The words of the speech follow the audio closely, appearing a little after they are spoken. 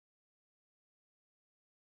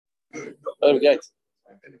Okay.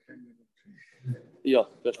 Ja,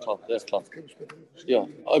 that's klar. Yeah,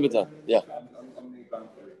 over there. Yeah.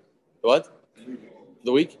 What?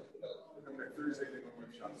 The week?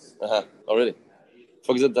 Already.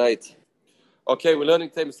 Forget the date. Okay, we're learning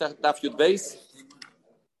today Daf Yud Beis.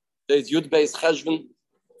 There's Yud Beis Cheshvan.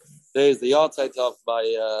 There's the yard site of by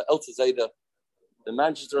Elter Zayda, the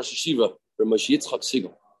Manchester Rosh Yeshiva, from Moshe Yitzchak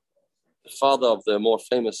Siegel, the father of the more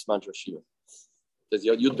famous Manchester Rosh Yeshiva. There's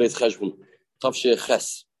Yud Beis Cheshvan, Tav Shei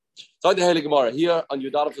Ches. So the Heilige Gemara here on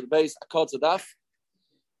Yudarim for the base. I call it Daf.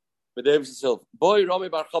 With David himself, boy Rami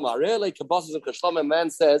Bar Chama. Really, Kabbalas and Kashlam. A man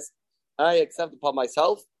says, I accept upon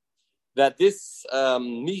myself that this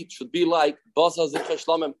meat should be like basas and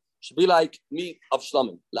Kashlamim, should be like meat of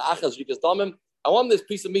shlamim. La'achas rikas damim. I want this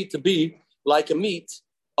piece of meat to be like a meat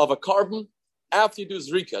of a carbon after you do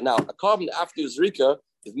zrika. Now, a carbon after you do zrika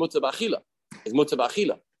is mutar b'achila.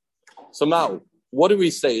 So now, what do we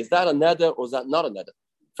say? Is that a neder or is that not a neder?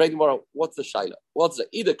 Frank Gemara, what's the shaila? What's the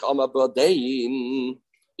either kama b'dayin?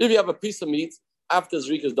 If you have a piece of meat after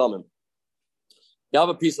zrika's damim, you have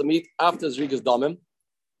a piece of meat after zrika's damim,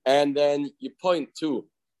 and then you point to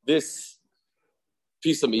this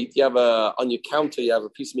piece of meat. You have on your counter, you have a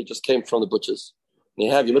piece of meat just came from the butcher's. And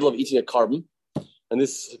you have your middle of eating a carbon, and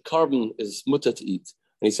this carbon is mutter to eat.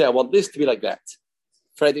 And you say, I want this to be like that.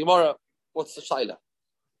 Fred Gemara, what's the shaila?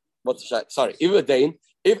 Sorry,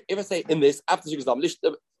 if I say in this after zrika's damim,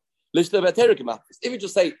 if you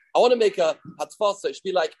just say, I want to make a hatfasa, it should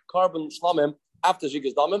be like carbon shlamim after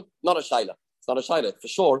zrika's damim, not a shaila. It's not a shaila. For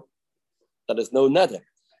sure, that is no neder.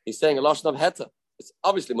 He's saying a lashon of heta. It's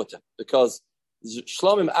obviously mutter because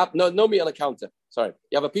shlamim, no meat on a counter. Sorry.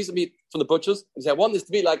 You have a piece of meat from the butcher's. You say, I want this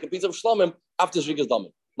to be like a piece of shlamim after zrika's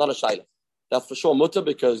damim, not a shaila. That's for sure mutter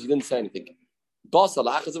because you didn't say anything. Basa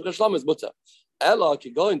lachas of shlamim is mutter. Ella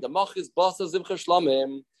kigoin the machis basa zivcha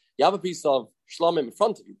shlamim. You have a piece of shlamim in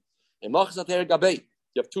front of you. You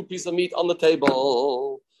have two pieces of meat on the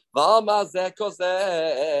table.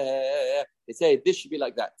 They say this should be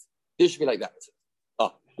like that. This should be like that.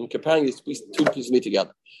 I'm comparing these two pieces of meat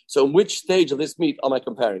together. So in which stage of this meat am I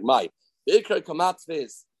comparing? Am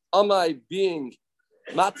I being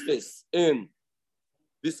matfis in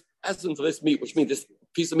this essence of this meat, which means this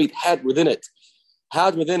piece of meat had within it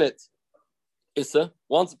issa.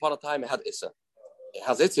 Once upon a time it had issa. It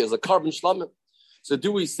has issa as a carbon shlamim. So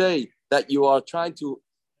do we say that you are trying to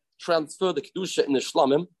transfer the kedusha in the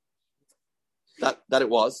shlamim that it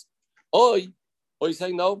was? Or you're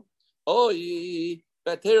saying no? Or you're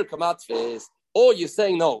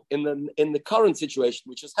saying no in the current situation,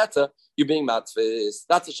 which is heta, you're being matfis.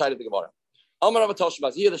 That's the shaila of the Gemara. Amar Rav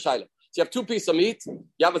Toshma, here the shaila. So you have two pieces of meat.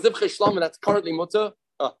 You have a zivcha shlamim that's currently mutter.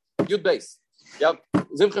 Yud base. You have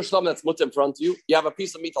zivcha shlamim that's mutter in front of you. You have a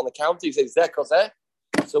piece of meat on the counter. You say zeh kozeh.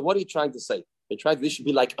 So what are you trying to say? They tried this should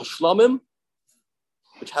be like a shlamim,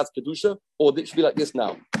 which has kedusha, or this should be like this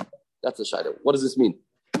now. That's the shadow. What does this mean?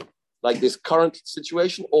 Like this current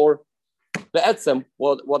situation, or the etzem,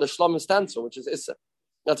 what a shlamim stands for, which is issa.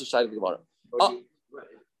 That's the shadow of the Gemara.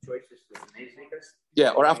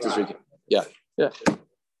 Yeah, or after zrika. Yeah.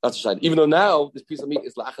 That's the shadow. Even though now this piece of meat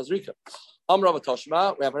is la'achas zrika. Amar Rav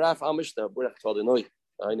Toshma, we have a Raf Amishna.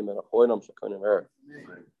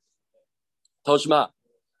 Toshma.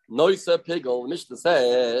 Noisa pigel, Mishnah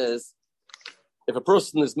says, if a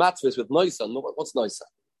person is matvis with noisa, what's noisa?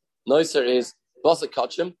 Noisa is basa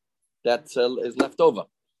kachim that is left over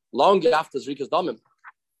long after zrika's damim,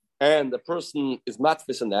 and the person is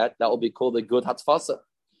matvis in that will be called a good hatfasa.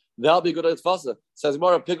 That'll be good hatfasa. Says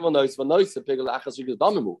more a pigel noisa pigel achas zrika's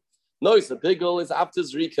damimu. Noisa pigel is after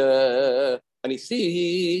zrika, and you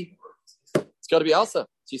see it's got to be asa.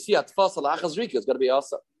 So you see hatfasa achas zrika, it's got to be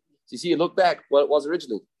asa. So you see, you look back what it was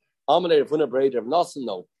originally. Amalei Ravuna Braid Rav Nasan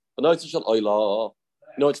no, but no, it's just oila.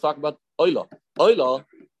 No, it's talking about oila. Oila,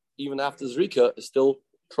 even after zrika, is still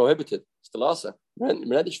prohibited. Still asa. Shlamim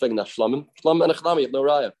and echnami, you have no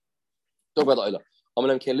raya. Talk about oila.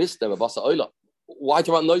 Amalei can't list them about oila. Why talk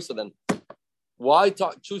about noisa then? Why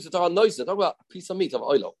choose to talk about noisa? Talk about a piece of meat of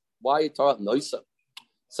oila. Why talk about noisa?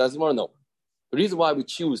 Says more no. The reason why we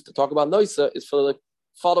choose to talk about noisa is for the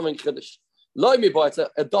following chiddush. Loimi boy, it's a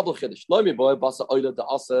double chiddush. Loimi boy, basa oila the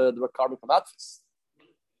asa the carbon kamatfis.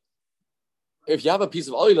 If you have a piece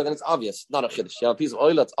of oila, then it's obvious, not a chiddush. You have a piece of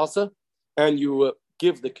oila, it's asa, and you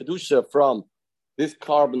give the kedusha from this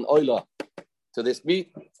carbon oila to this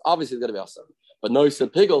meat. It's obviously going to be asa. But noisa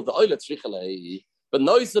pigel the oila tzrichalei. But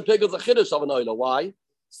noisa pigel is a chiddush of an oila. Why?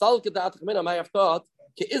 Salkedat chmina may have thought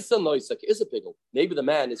ke'isa noisa ke'isa pigel. Maybe the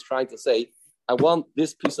man is trying to say, I want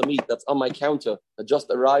this piece of meat that's on my counter that just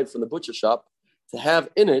arrived from the butcher shop to have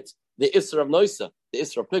in it the Isser of Noisa. the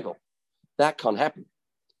Isra Pickle. That can't happen.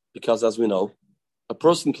 Because as we know, a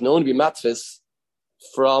person can only be matfis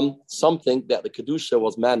from something that the Kedusha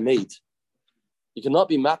was man-made. You cannot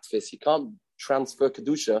be matfis. You can't transfer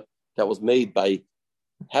Kedusha that was made by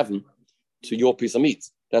heaven to your piece of meat.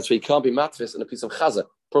 That's why you can't be matfis in a piece of chaza.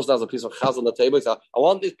 Person has a piece of chaza on the table. He says, I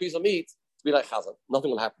want this piece of meat to be like chaza.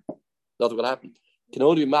 Nothing will happen. Nothing will happen. You can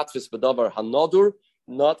only be matfis b'davar hanadur,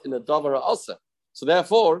 not in a davar ha'asa. So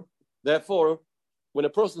therefore, when a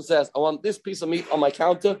person says, I want this piece of meat on my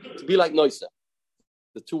counter to be like noisa,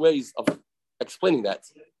 the two ways of explaining that,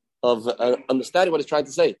 of understanding what he's trying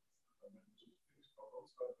to say.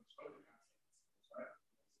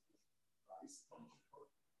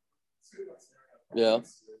 Yeah.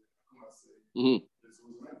 Mm-hmm.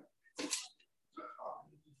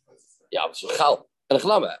 Ja, aber es ist schal. En ik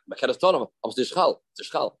geloof me, maar ik kan het tonen, maar het is schal. Het is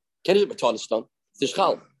schal. Ken je het met tonen staan? Het is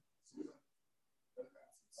schal.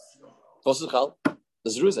 Wat is schal? Dat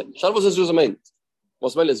is ruze. Schal was ruze meint.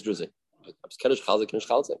 Was meint is ruze? Het kan schal, kan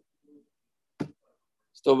schal zijn.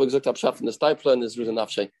 Zo we gezegd heb schaffen de stijplan is ruze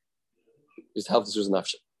nafshe. Is helpt is ruze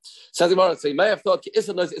nafshe. Says the Gemara, so you may have thought is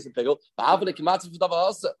a noise is a piggle, but how the kimat of the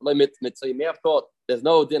like so you may have thought there's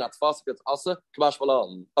no din at fast it's asa kvash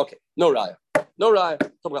balan. Okay, no raya. No raya.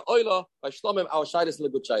 Talk about oila by shlomim our shidus in the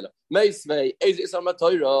good shayla. Meisvei is a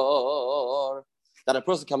matoira that a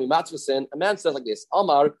person can be matched with sin. A man says like this: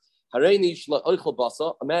 Amar hareini shla oichel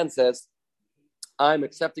basa. A man says, I'm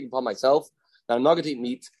accepting upon myself that I'm not going to eat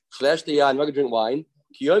meat. Flesh the I'm not going to drink wine.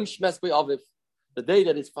 Kiyom shmes by aviv. The day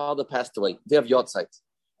that his father passed away, day of Yotzeit.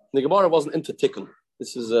 The Gemara wasn't into tikkun.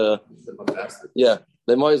 This is the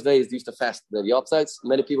Moyes days used to fast the Yahrzeits.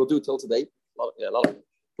 Many people do till today. A lot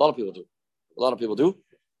of people do. A lot of people do.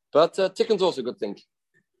 But tikkun's also a good thing.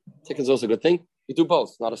 Tikkun's also a good thing. You do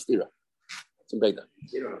both, not a stira. It's a beta.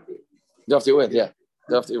 You don't have to eat with, yeah. You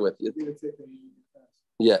don't have to eat with.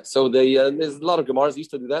 Yeah. So there's a lot of Gemaras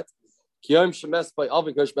used to do that. Kiyom shemes by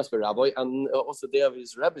Avik shemes by Rabbi, and also they have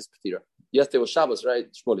his Rebbe's patira. Yesterday was Shabbos,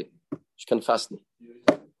 right? Shmuli. She can fasten.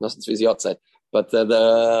 Nothing to easy outside, but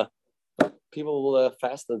the people will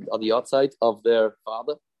fast on the outside of their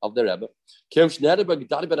father, of their Rebbe.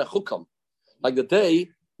 Like the day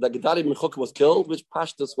that Gedali ben Chukum was killed, which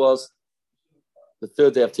Pashtus was the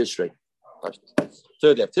third day of Tishrei.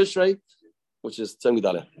 Third day of Tishrei, which is Tzem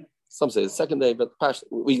Gedalia. Some say the second day, but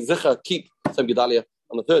we zicha keep Tzem Gedalia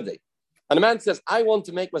on the third day. And the man says, I want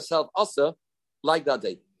to make myself asa like that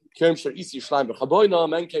day. Man came to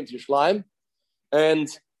Yerushalayim, and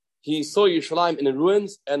he saw Yerushalayim in the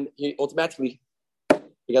ruins, and he automatically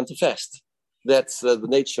began to fast. That's the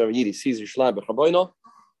nature of Yiddi. He sees Yerushalayim b'chaboino.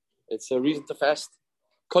 It's a reason to fast.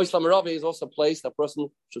 Kois Lamaravi is also a place that a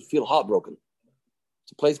person should feel heartbroken.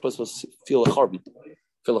 It's a place where a person should feel a charbon.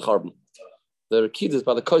 The kid is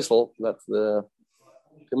by the Koisel that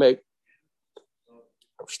you make.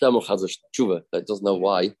 Shtemuch has a tshuva that doesn't know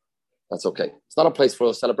why. That's okay. It's not a place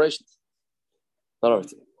for celebrations. Not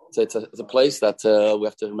everything. It's a place that we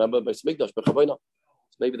have to remember.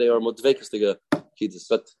 Maybe they are motivators to get kids,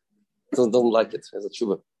 but doesn't like it as a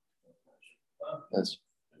tshuva.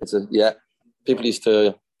 People used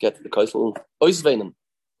to get to the Kaisel. Oisveinen.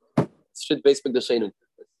 Shit based the Shenu.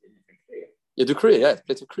 You do Kriya, yeah.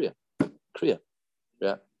 It's a place of Kriya.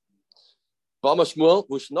 Yeah.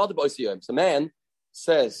 The man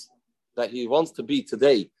says that he wants to be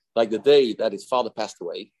today like the day that his father passed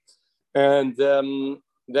away, and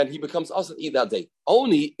then he becomes us to eat that day.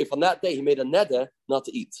 Only if on that day he made a neder not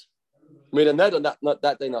to eat. He made a neder not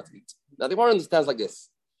that day not to eat. Now the Gemara understands like this: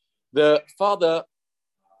 the father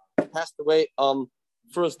passed away on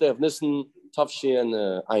first day of Nisan,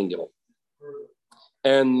 Tafshin Ayin Gimel,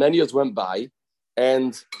 and many years went by,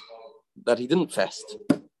 and that he didn't fast.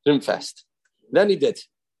 Then he did.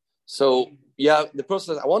 So the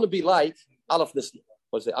person says, "I want to be like Aleph Nisan."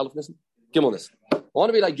 What is it? Aleph Nisan? Gimel Nisan. I want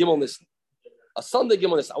to be like Gimel Nisan. A Sunday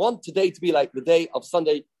Gimel Nisan. I want today to be like the day of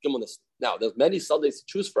Sunday Gimel Nisan. Now, there's many Sundays to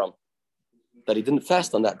choose from that he didn't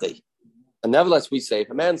fast on that day. And nevertheless, we say, if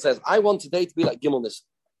a man says, I want today to be like Gimel Nisan,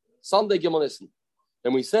 Sunday Gimel Nisan,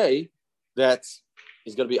 then we say that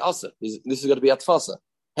he's going to be Asa. This is going to be Atfasa.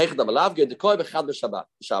 The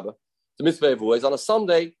mitzvah is on a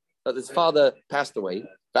Sunday that his father passed away.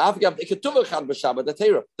 There's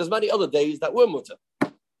many other days that were mutter.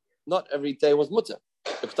 Not every day was mutter.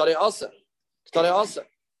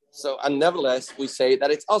 So, and nevertheless, we say that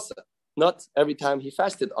it's asa. Not every time he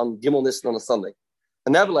fasted on Gimel Nisan on a Sunday.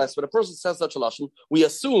 And nevertheless, when a person says such a lashon, we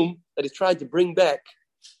assume that he's trying to bring back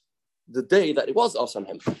the day that it was asa on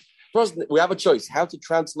him. Person, we have a choice how to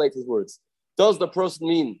translate his words. Does the person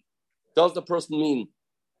mean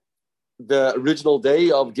the original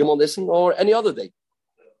day of Gimel Nisan or any other day?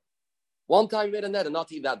 One time you made a neder not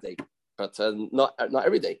to eat that day, but not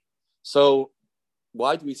every day. So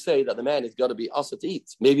why do we say that the man is going to be asa to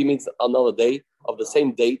eat? Maybe it means another day of the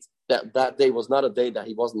same date. That day was not a day that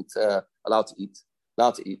he wasn't allowed to eat.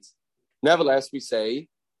 Nevertheless, we say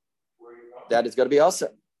that it's going to be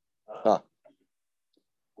asa. Right.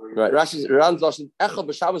 Rashi runs Echad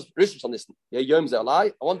b'Shabbos Rishon on this. Yom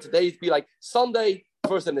Ze'alai. I want today to be like Sunday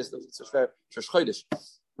first in this. It's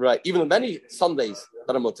right. Even many Sundays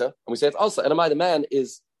that are mutter, and we say it's asa. And the man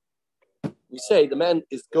is. We say the man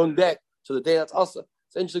is going back to the day that's asa.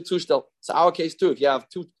 It's interesting zustel. It's our case too. If you have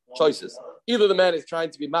two choices, either the man is trying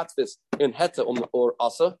to be matfis in heta or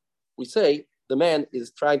asa. We say the man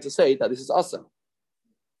is trying to say that this is asa.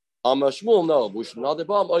 Shmuel,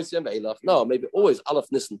 no, maybe always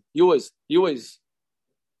Aleph Nissen. He always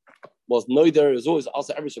was noider, is always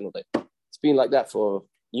asa every single day. It's been like that for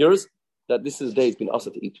years, that this is the day it's been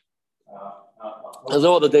asa to eat. There's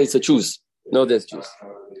no other days to choose. No days to choose.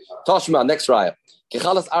 Tashma, next raya.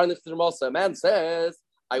 A man says,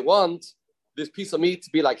 I want this piece of meat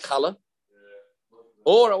to be like challah,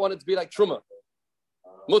 or I want it to be like truma.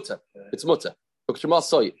 Mutter. It's mutter.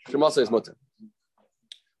 Truma is mutter.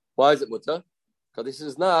 Why is it mutter? Because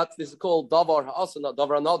this is called davar ha'asa, not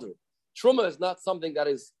davar another. Truma is not something that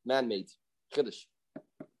is man-made. Chiddush.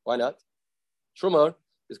 Why not? Truma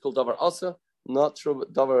is called davar asa, not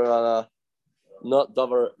davar asa, not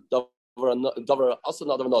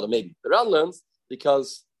davar another. Maybe the Ran learns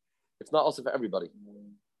because it's not asa for everybody.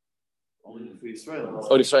 Only Israel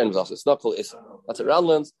is asa. It's not called issa. That's what Ran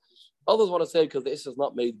learns. Others want to say because the issa is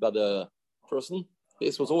not made by the person. The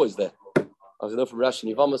issa was always there. As you know from Rashi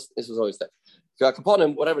and Yivamas, this was always there. So upon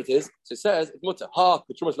him, whatever it is, so it says it's mutter.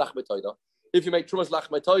 If you make trumas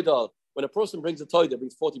lachmei toida, when a person brings a toida,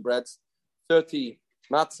 brings 40 breads, 30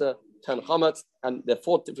 matzah, 10 chametz, and there are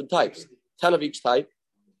 4 different types, 10 of each type.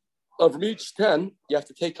 And from each 10, you have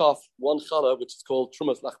to take off one challah, which is called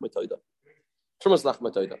trumas lachmei toida. Trumas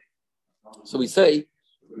lachmei toida. So we say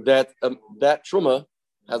that that truma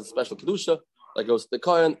has a special kedusha that goes to the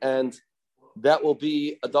kohen, and that will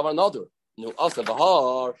be a davar nadur. No, also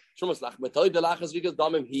bahar trumas lachmei toida lachas rikas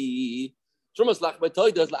damim he trumas lachmei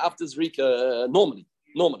toida is after zrika normally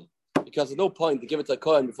because there's no point to give it to a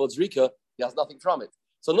kohen before zrika. He has nothing from it.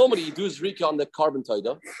 So normally you do zrika on the carbon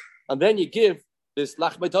toida, and then you give this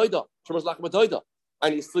lachmei toida, trumas lachmei toida,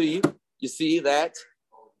 and you see that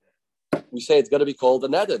we say it's going to be called a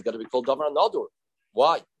neder. It's going to be called davar nadur.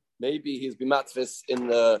 Why? Maybe he's been matfis in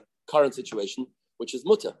the current situation, which is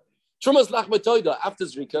mutter. Trumas lachmei toida after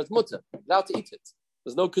zrika is mutter, allowed to eat it.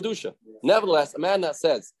 There's no kedusha. Nevertheless, a man that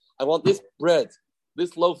says, "I want this bread,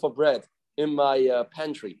 this loaf of bread in my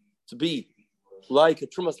pantry to be like a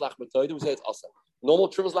trumas lachmei toida," we say it's asa. Normal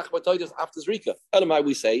trumas lachmei toida is after zrika. Otherwise,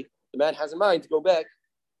 we say the man has in mind to go back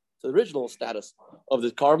to the original status of the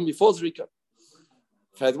carbon before zrika.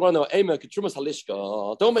 If I want to know, trumas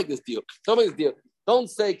halishka. Don't make this deal. Don't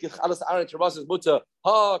say alas aron trumas is mutter.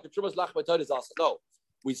 Trumas lachmei toida is asa. No.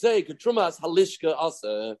 We say trumas halishka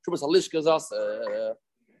asa, trumas halishka is asa,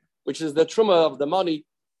 which is the truma of the money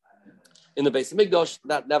in the base of Mikdash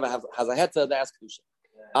that never has a heta. They ask kedusha.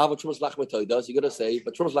 Ava trumas lachmei toida. You got to say,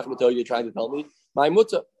 but trumas lachmei toida. You're trying to tell me my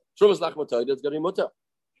mutter. Trumas lachmei toida is going to be mutter.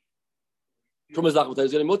 Trumas lachmei toida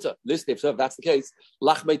is going to be mutter. Listen, if that's the case,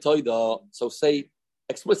 lachmei toida. So say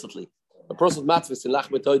explicitly, a person's matvis in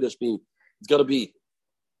lachmei toida it's going to be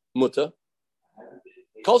mutter.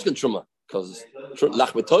 Kolshkin truma. Because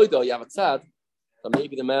lachmei toida, you have it sad, that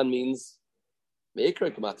maybe the man means meikar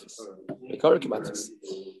kamatis.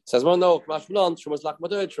 Says, well, no, kamash v'lan, trumas lachmei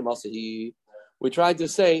toida, trumasi. We tried to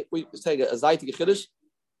say, a zaytik chiddush,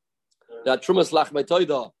 that trumas lachmei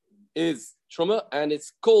toida is truma, and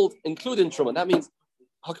it's called including truma. That means,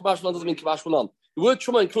 kamash v'lan doesn't mean kamash v'lan. The word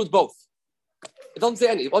truma includes both. It doesn't say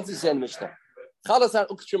any. What does it say in the Mishnah? Chalasar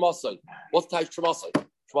uk trumasai. What type of trumasai?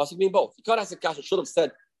 Trumasai mean both. You can't ask a kasha, should have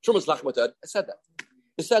said, Trumas lachmei toida. It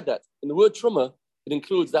said that. In the word truma, it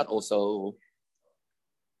includes that also.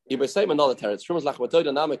 You may say another teretz. Trumas lachmei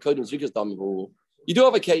toida name kodim zrikas damihu. You do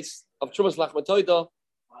have a case of trumas lachmei toida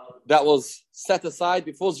that was set aside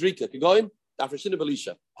before zrika. You go in after shina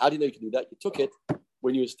belisha. How do you know you can do that? You took it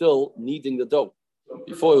when you were still kneading the dough,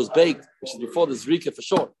 before it was baked, which is before the zrika for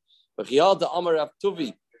sure. But chiyad the amar av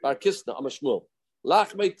tuvi bar kisna amar shmuel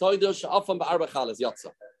lachmei toida she'afam ba'arba chalas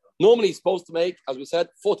yatsa. Normally, he's supposed to make, as we said,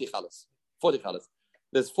 40 chalas. 40 chalas.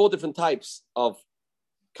 There's 4 different types of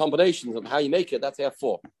combinations of how you make it. That's how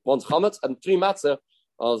 4. One's chametz and 3 matzah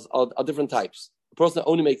are different types. The person that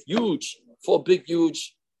only makes 4 big,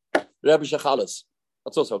 huge Rebbe chalas.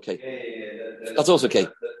 That's also okay. That's also okay.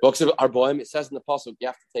 It says in the pasuk you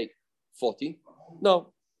have to take 40.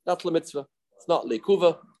 No, That's the mitzvah. It's not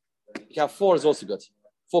leikuva. You can have 4 is also good.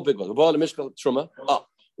 4 big ones. We bought a mishkal truma.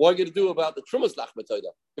 What are you going to do about the trumas lachma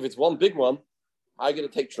toida? If it's one big one, how are you going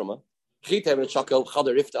to take truma?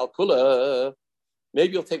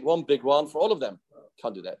 Maybe you'll take one big one for all of them.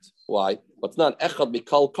 Can't do that. Why? What's not echad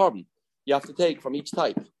mikal carbon? You have to take from each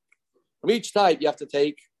type. From each type, you have to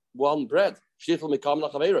take one bread.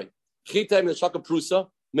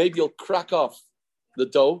 Maybe you'll crack off the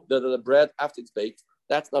dough, the bread after it's baked.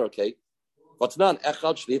 That's not okay. What's not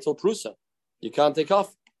echad shlitzel prusa? You can't take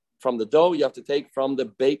off from the dough. You have to take from the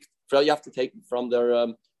baked. You have to take from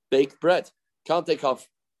their baked bread. Can't take off.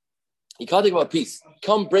 You can't take off a piece. You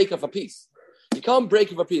can't break off a piece. You can't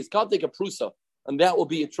break off a piece. You can't take a prusa, and that will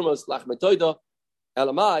be a trumas lachma toida.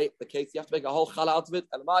 Elamai, the case you have to make a whole challah out of it.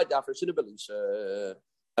 Elamai, dafar shinabelisha.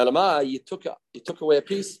 Elamai, you took away a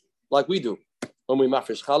piece like we do when we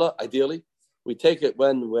mafresh challah. Ideally, we take it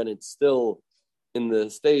when it's still in the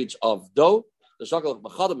stage of dough. The shakal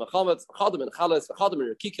machadim, machametz, machadim and chalas, machadim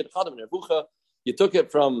and rekikin, machadim and rebucha. You took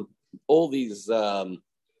it from all these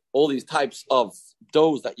types of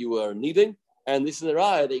doughs that you were kneading, and this is a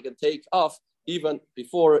raya that you can take off even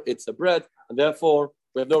before it's a bread, and therefore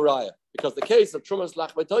we have no raya. Because the case of Trumas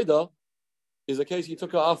Lachmei Toida is a case you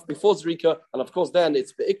took it off before Zrika, and of course then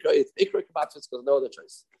it's Ikra Kabatis because no other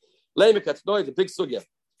choice. Leimekat Noi, the big sugya.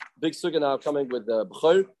 Big sugya now coming with the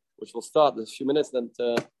B'chor, which will start in a few minutes, then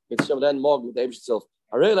with Shem then Morgan with the Abish itself.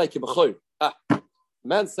 I really like your B'chor.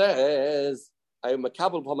 Man says, I am a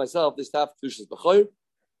kabel upon myself, this type of Kedusha is B'chor.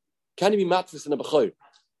 Can you be matris in a B'chor?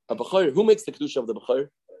 A B'chor, who makes the Kedusha of the B'chor?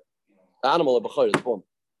 The animal, a B'chor, is born.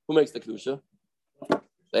 Who makes the Kedusha?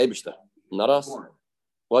 The Eibishter, not us.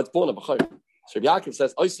 Well, it's born a B'chor. So Rabbi Yaakov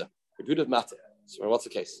says, Oisa, reputed matter. So what's the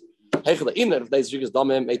case? Heichel the Imner, if these Rigas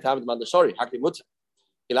Domim, may have the Shori, Hakli Mutter.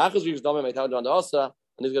 Ilachas Rigas Domim, may have the Asa,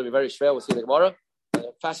 and this is going to be very schwer. We'll see in the Gemara.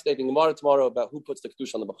 Fascinating Gemara tomorrow about who puts the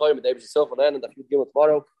Kedusha on the B'chor, with the Eibishter himself, and then the Gimel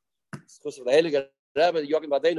tomorrow. It's because of the Heilige Rebbe, Yogim Badenu.